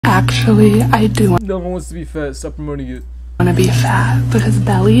Actually, I do No one wants to be fat. Stop promoting it. want to be fat because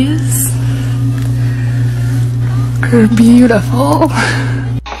bellies are beautiful.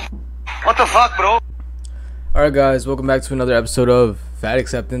 What the fuck, bro? Alright guys, welcome back to another episode of Fat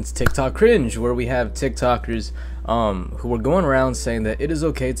Acceptance TikTok Cringe, where we have TikTokers who are going around saying that it is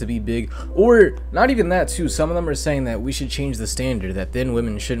okay to be big, or not even that too. Some of them are saying that we should change the standard, that thin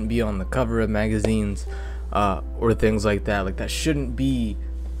women shouldn't be on the cover of magazines or things like that. Like, that shouldn't be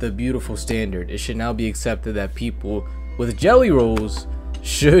the beautiful standard. It should now be accepted that people with jelly rolls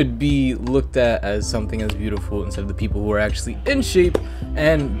should be looked at as something as beautiful instead of the people who are actually in shape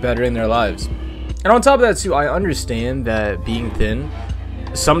and bettering their lives. And on top of that too, I understand that being thin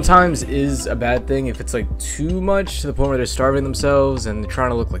sometimes is a bad thing if it's like too much to the point where they're starving themselves and they're trying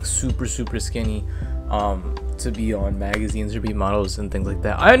to look like super skinny to be on magazines or be models and things like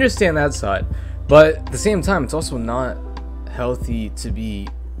that. I understand that side, but at the same time, it's also not healthy to be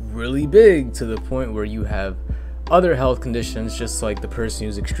really big to the point where you have other health conditions, just like the person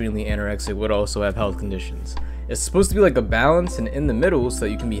who's extremely anorexic would also have health conditions. It's supposed to be like a balance and in the middle so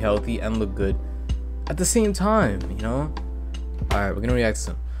that you can be healthy and look good at the same time, you know? Alright, we're gonna react to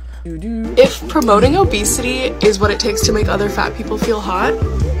some. If promoting obesity is what it takes to make other fat people feel hot,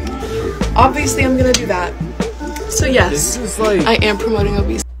 obviously I'm gonna do that. So yes, This is like, I am promoting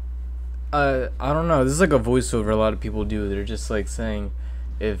obesity. I don't know, this is like a voiceover a lot of people do. They're just like saying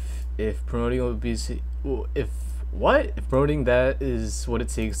if promoting obesity, if promoting that is what it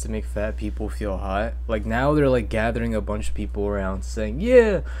takes to make fat people feel hot, like now they're like gathering a bunch of people around saying,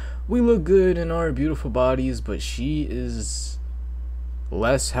 yeah, we look good in our beautiful bodies, but she is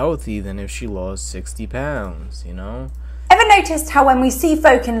less healthy than if she lost 60 pounds, you know? Ever noticed how when we see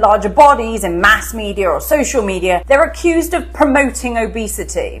folk in larger bodies in mass media or social media, they're accused of promoting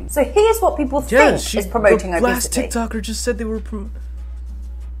obesity? So here's what people think is promoting the last obesity. TikToker just said they were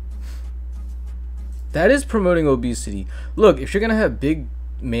that is promoting obesity. Look, if you're gonna have big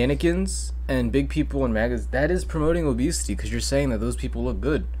mannequins and big people in magazines, that is promoting obesity, because you're saying that those people look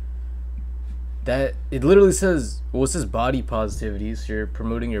good. That it literally says, well, it says body positivity, so you're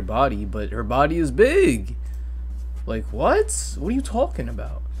promoting your body, but her body is big. Like, what are you talking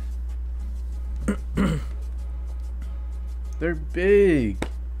about? They're big.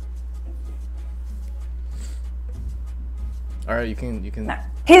 All right, you can No.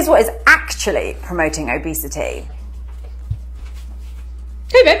 Here's what is actually promoting obesity.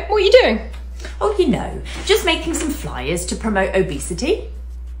 Hey babe, what are you doing? Oh, you know, just making some flyers to promote obesity.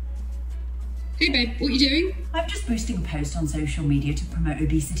 Hey babe, what are you doing? I'm just boosting a post on social media to promote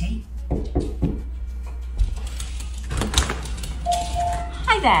obesity.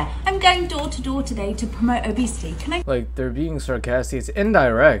 Hi there, I'm going door to door today to promote obesity. Can I? Like, they're being sarcastic. It's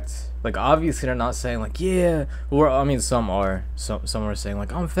indirect. Like, obviously they're not saying like, yeah, or I mean, some are saying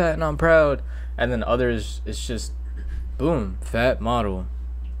like, I'm fat and I'm proud, and then others, it's just boom, fat model,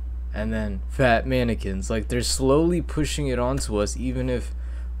 and then fat mannequins. Like, they're slowly pushing it onto us, even if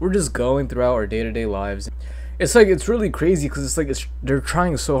we're just going throughout our day-to-day lives. It's like, it's really crazy because it's like they're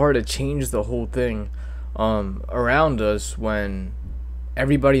trying so hard to change the whole thing around us, when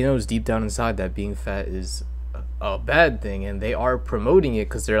everybody knows deep down inside that being fat is a bad thing, and they are promoting it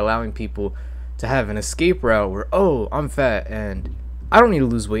because they're allowing people to have an escape route where, oh, I'm fat and I don't need to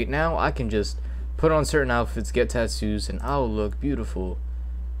lose weight now, I can just put on certain outfits, get tattoos, and I'll look beautiful,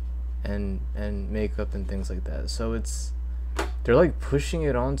 and makeup and things like that. So they're like pushing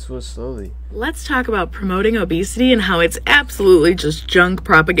it onto us slowly. Let's talk about promoting obesity and how it's absolutely just junk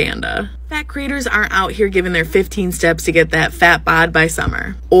propaganda. Fat creators aren't out here giving their 15 steps to get that fat bod by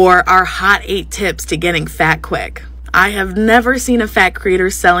summer, or our hot 8 tips to getting fat quick. I have never seen a fat creator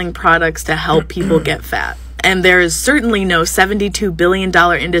selling products to help people get fat. And there is certainly no $72 billion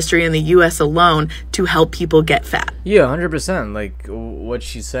industry in the US alone to help people get fat. Yeah, 100%. Like what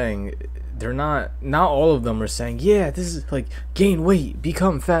she's saying, they're not all of them are saying, yeah, this is like, gain weight,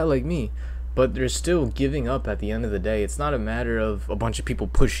 become fat like me, but they're still giving up at the end of the day. It's not a matter of a bunch of people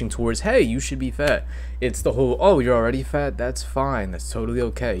pushing towards, hey, you should be fat. It's the whole, oh, you're already fat, that's fine, that's totally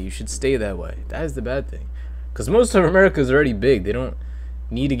okay, you should stay that way. That is the bad thing, because most of America is already big. They don't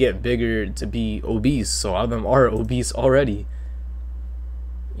need to get bigger to be obese, so a lot of them are obese already,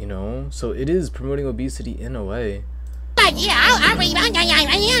 you know? So it is promoting obesity in a way. Bitch,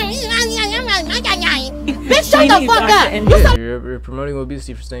 shut the fuck up! You're promoting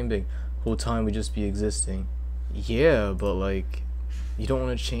obesity for staying big. Whole time we just be existing. Yeah, but like, you don't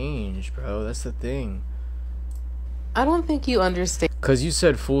want to change, bro. That's the thing. I don't think you understand. Cause you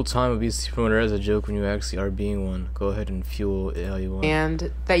said full-time obesity promoter as a joke when you actually are being one. Go ahead and fuel it how you want.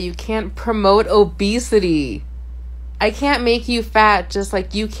 And that you can't promote obesity. I can't make you fat just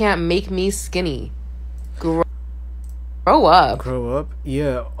like you can't make me skinny. Grow up. Grow up?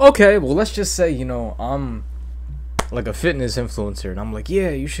 Yeah. Okay, well, let's just say, you know, I'm like a fitness influencer, and I'm like, yeah,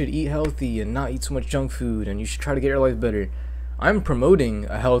 you should eat healthy and not eat so much junk food, and you should try to get your life better. I'm promoting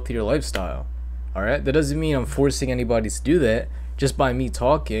a healthier lifestyle. Alright? That doesn't mean I'm forcing anybody to do that. Just by me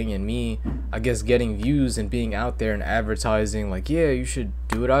talking and me, I guess, getting views and being out there and advertising, like, yeah, you should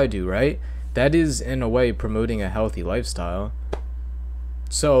do what I do, right? That is, in a way, promoting a healthy lifestyle.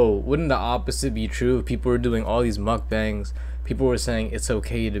 So, wouldn't the opposite be true if people were doing all these mukbangs? People were saying it's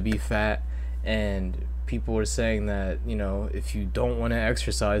okay to be fat, and people were saying that, you know, if you don't want to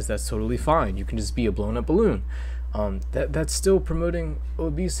exercise, that's totally fine. You can just be a blown up balloon. That's still promoting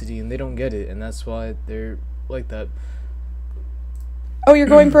obesity, and they don't get it, and that's why they're like that. Oh, you're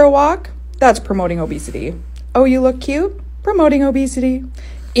going for a walk? That's promoting obesity. Oh, you look cute? Promoting obesity.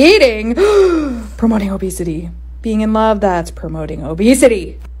 Eating? Promoting obesity. Being in love? That's promoting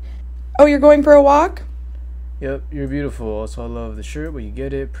obesity. Oh, you're going for a walk? Yep, you're beautiful. Also, I love the shirt, but you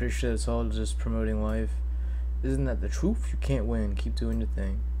get it. Pretty sure it's all just promoting life. Isn't that the truth? You can't win. Keep doing your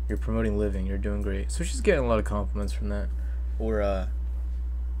thing. You're promoting living. You're doing great. So she's getting a lot of compliments from that. Or,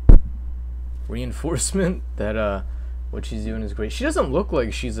 reinforcement that, what she's doing is great. She doesn't look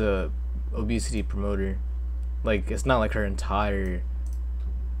like she's a obesity promoter. Like, it's not like her entire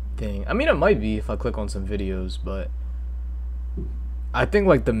thing. I mean, it might be if I click on some videos, but I think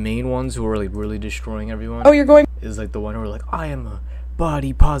like the main ones who are like really destroying everyone. Oh, you're going is like the one who are like, I am a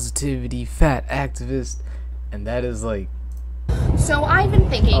body positivity fat activist, and that is like. So I've been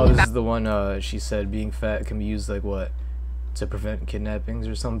thinking. Oh, this is the one. She said being fat can be used like what? To prevent kidnappings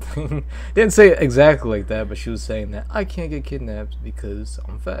or something. Didn't say it exactly like that, but she was saying that I can't get kidnapped because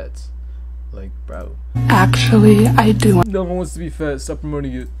I'm fat. Like, bro. Actually, I do want No one wants to be fat. Stop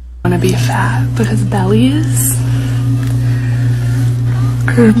promoting it. to be fat because bellies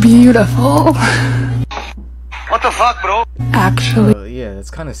are beautiful. What the fuck, bro? Actually, Yeah,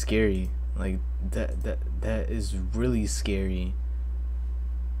 that's kind of scary. Like that is really scary.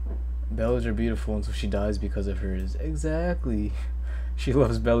 Bellies are beautiful until she dies because of hers. Exactly. She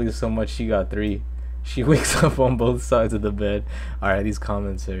loves bellies so much she got 3. She wakes up on both sides of the bed. Alright, these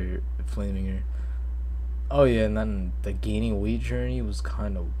comments are flaming her. Oh yeah, and then the gaining weight journey was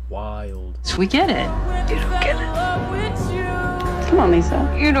kind of wild. So we get it. You don't get it. Come on,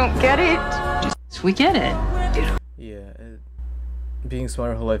 Lisa. You don't get it. So we get it. Yeah, being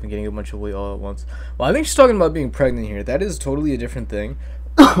smart her whole life and getting a bunch of weight all at once. Well, I think she's talking about being pregnant here. That is totally a different thing.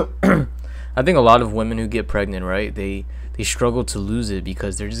 I think a lot of women who get pregnant, right, they struggle to lose it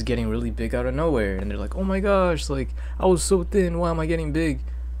because they're just getting really big out of nowhere, and they're like, oh my gosh, like, I was so thin, why am I getting big?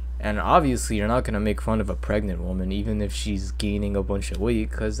 And obviously you're not going to make fun of a pregnant woman even if she's gaining a bunch of weight,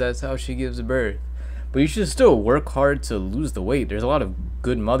 because that's how she gives birth. But you should still work hard to lose the weight. There's a lot of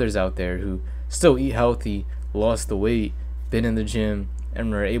good mothers out there who still eat healthy, lost the weight, been in the gym, and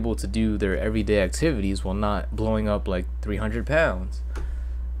were able to do their everyday activities while not blowing up like 300 pounds.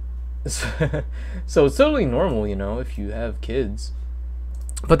 So it's totally normal, you know, if you have kids.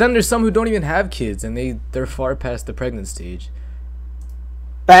 But then there's some who don't even have kids, and they're far past the pregnant stage.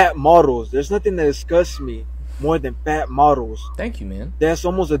 Fat models. There's nothing that disgusts me more than fat models. Thank you, man. That's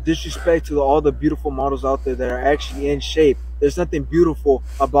almost a disrespect to all the beautiful models out there that are actually in shape. There's nothing beautiful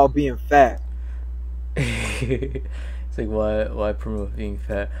about being fat. It's like, why promote being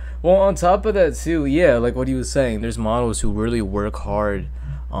fat? Well, on top of that too, yeah, like what he was saying, there's models who really work hard,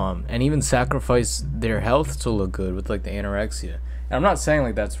 and even sacrifice their health to look good with like the anorexia. And I'm not saying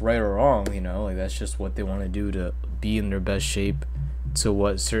like that's right or wrong, you know, like that's just what they want to do to be in their best shape to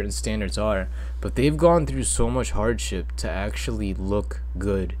what certain standards are. But they've gone through so much hardship to actually look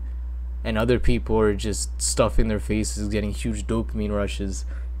good, and other people are just stuffing their faces, getting huge dopamine rushes,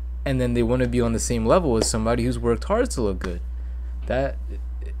 and then they want to be on the same level as somebody who's worked hard to look good. That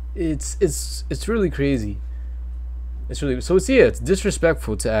it's really crazy. It's really, so it's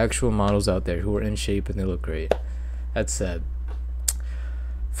disrespectful to actual models out there who are in shape and they look great. That's sad.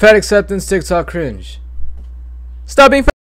 Fat acceptance, TikTok cringe. Stop being fat.